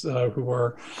residents who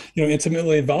are,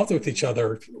 intimately involved with each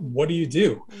other? What do?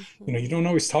 You don't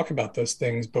always talk about those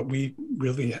things, but we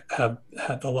really have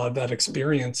had a lot of that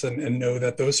experience and know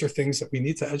that those are things that we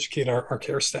need to educate our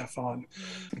care staff on.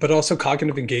 But also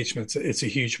cognitive engagement, it's a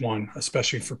huge one,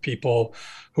 especially for people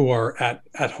who are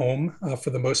at home for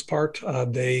the most part.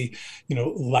 They,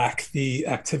 lack the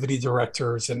activity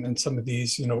directors and some of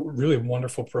these, really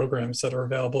wonderful programs that are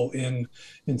available in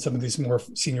some of these more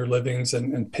senior livings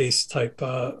and PACE type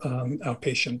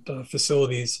outpatient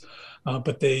facilities.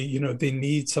 But they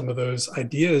need some of those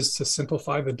ideas to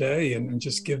simplify the day and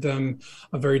just give them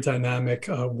a very dynamic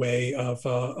way of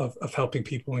helping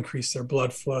people increase their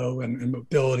blood flow and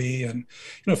mobility and,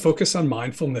 focus on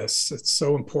mindfulness. It's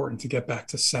so important to get back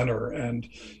to center and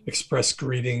express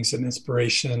greetings and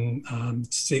inspiration,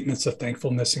 statements of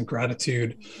thankfulness and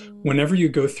gratitude. Whenever you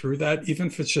go through that, even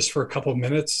if it's just for a couple of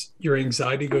minutes, your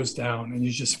anxiety goes down and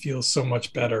you just feel so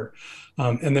much better.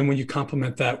 And then when you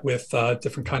complement that with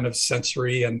different kind of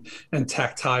sensory and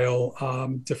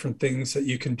tactile different things that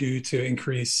you can do to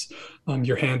increase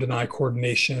your hand and eye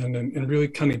coordination and really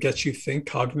kind of get you think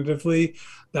cognitively,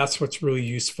 that's what's really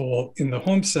useful in the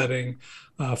home setting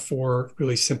for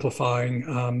really simplifying,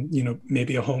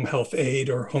 maybe a home health aide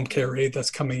or home care aide that's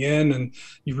coming in and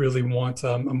you really want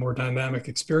a more dynamic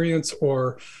experience.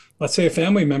 Or let's say a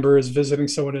family member is visiting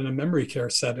someone in a memory care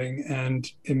setting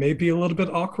and it may be a little bit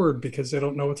awkward because they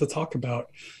don't know what to talk about.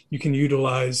 You can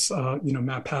utilize,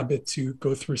 MapHabit to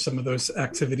go through some of those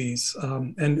activities.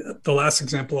 And the last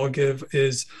example I'll give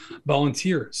is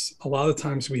volunteers. A lot of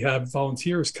times we have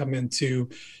volunteers come into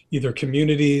either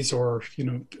communities or,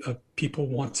 people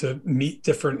want to meet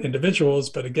different individuals,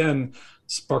 but again,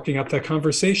 sparking up that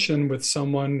conversation with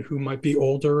someone who might be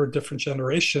older or different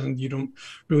generation, you don't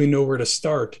really know where to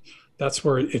start. That's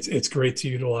where it's great to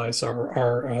utilize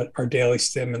our daily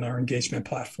stim and our engagement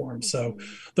platform. So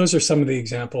those are some of the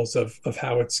examples of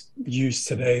how it's used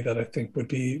today that I think would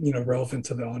be, relevant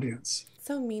to the audience.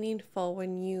 So meaningful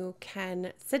when you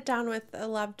can sit down with a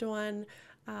loved one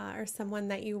or someone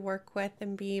that you work with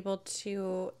and be able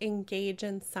to engage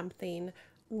in something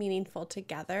meaningful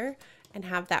together and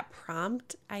have that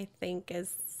prompt, I think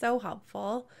is so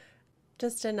helpful.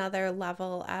 Just another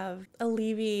level of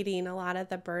alleviating a lot of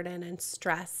the burden and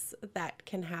stress that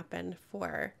can happen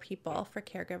for people, for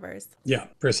caregivers. Yeah,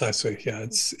 precisely. Yeah,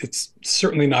 it's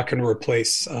certainly not going to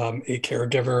replace a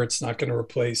caregiver. It's not going to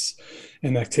replace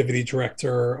an activity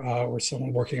director or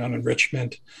someone working on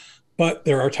enrichment. But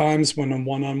there are times when a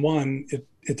one-on-one,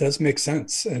 it does make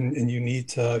sense, and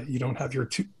you don't have your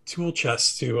tool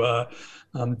chest to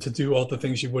do all the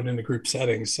things you would in a group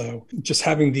setting. So just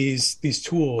having these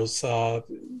tools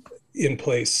in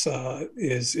place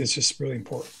is just really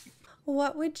important.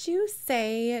 What would you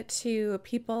say to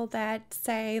people that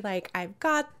say, like, I've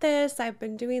got this, I've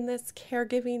been doing this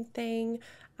caregiving thing,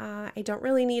 I don't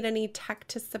really need any tech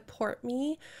to support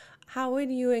me? How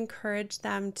would you encourage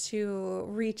them to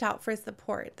reach out for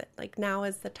support? That like now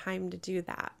is the time to do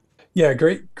that? Yeah,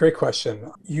 great question.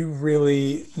 You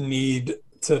really need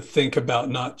to think about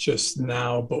not just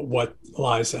now, but what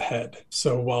lies ahead.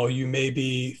 So while you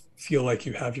maybe feel like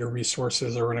you have your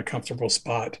resources or in a comfortable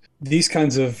spot, these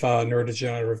kinds of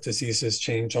neurodegenerative diseases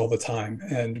change all the time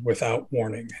and without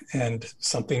warning. And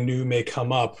something new may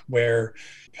come up where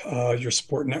your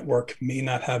support network may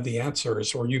not have the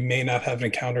answers, or you may not have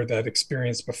encountered that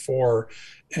experience before.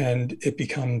 And it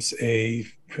becomes a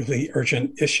really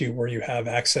urgent issue where you have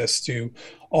access to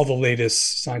all the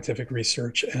latest scientific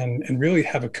research and really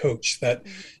have a coach that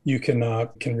you can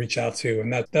reach out to.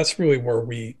 And that's really where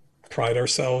we pride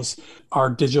ourselves. Our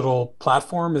digital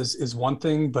platform is one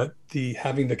thing, but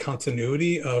having the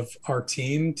continuity of our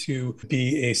team to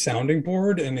be a sounding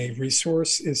board and a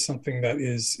resource is something that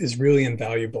is really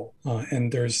invaluable.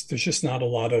 And there's just not a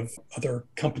lot of other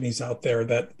companies out there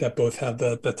that both have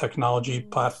the technology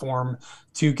platform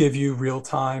to give you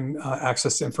real-time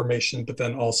access to information, but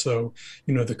then also,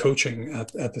 the coaching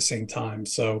at the same time.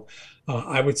 So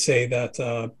I would say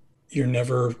that you're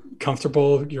never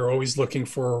comfortable. You're always looking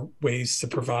for ways to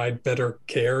provide better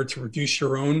care, to reduce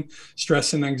your own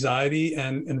stress and anxiety,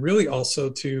 and really also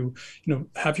to,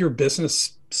 have your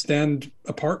business stand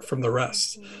apart from the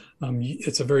rest.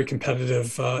 it's a very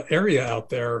competitive area out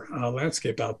there,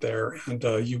 landscape out there, and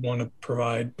you want to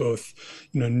provide both,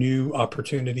 new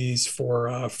opportunities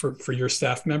for your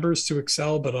staff members to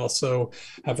excel, but also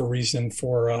have a reason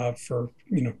for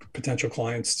potential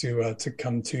clients to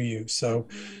come to you. So,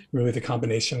 really, the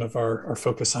combination of our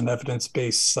focus on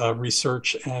evidence-based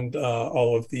research and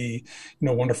all of the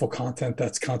wonderful content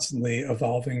that's constantly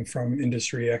evolving from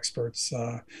industry experts.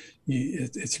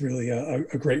 It's really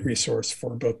a great resource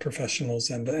for both professionals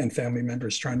and family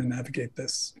members trying to navigate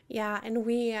this. Yeah, and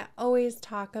we always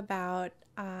talk about,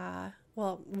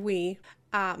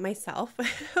 myself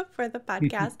for the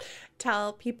podcast,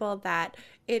 tell people that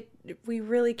we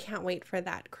really can't wait for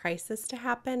that crisis to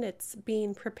happen. It's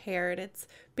being prepared. It's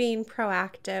being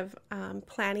proactive,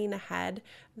 planning ahead.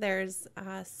 There's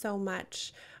so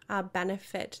much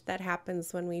benefit that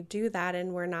happens when we do that,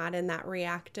 and we're not in that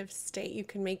reactive state. You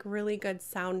can make really good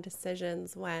sound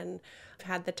decisions when you've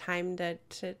had the time to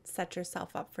set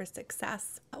yourself up for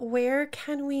success. Where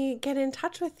can we get in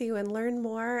touch with you and learn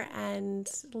more and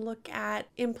look at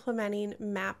implementing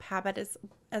MapHabit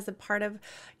as a part of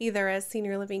either a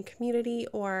senior living community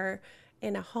or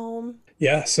in a home?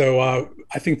 Yeah, so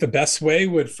I think the best way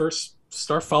would first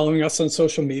start following us on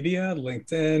social media,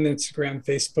 LinkedIn, Instagram,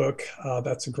 Facebook.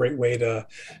 That's a great way to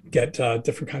get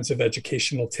different kinds of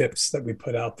educational tips that we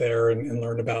put out there and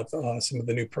learn about some of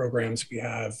the new programs we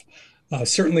have.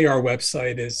 Certainly our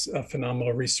website is a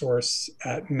phenomenal resource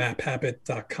at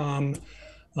maphabit.com.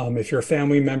 If you're a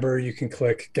family member, you can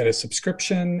click get a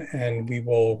subscription, and we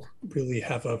will really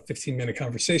have a 15-minute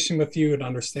conversation with you and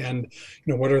understand,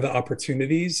 what are the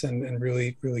opportunities and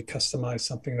really customize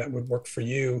something that would work for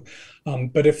you.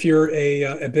 But if you're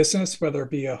a business, whether it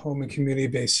be a home and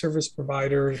community-based service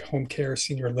provider, home care,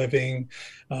 senior living,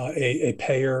 a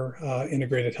payer,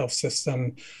 integrated health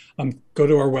system, go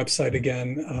to our website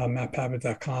again,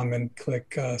 maphabit.com, and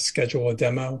click schedule a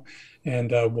demo.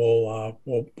 And we'll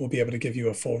be able to give you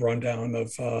a full rundown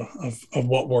of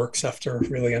what works after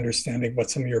really understanding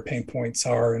what some of your pain points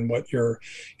are and what you're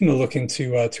looking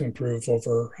to improve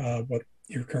over what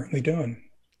you're currently doing.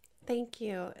 Thank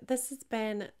you. This has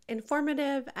been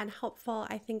informative and helpful.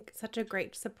 I think such a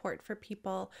great support for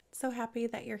people. So happy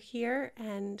that you're here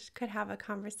and could have a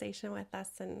conversation with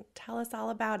us and tell us all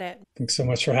about it. Thanks so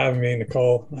much for having me,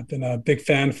 Nicole. I've been a big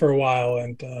fan for a while,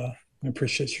 and I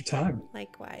appreciate your time.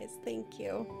 Likewise. Thank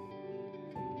you.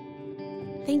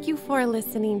 Thank you for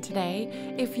listening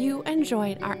today. If you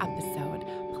enjoyed our episode,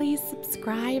 please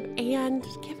subscribe and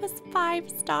give us 5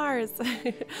 stars.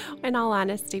 In all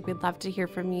honesty, we'd love to hear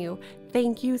from you.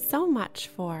 Thank you so much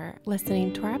for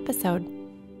listening to our episode.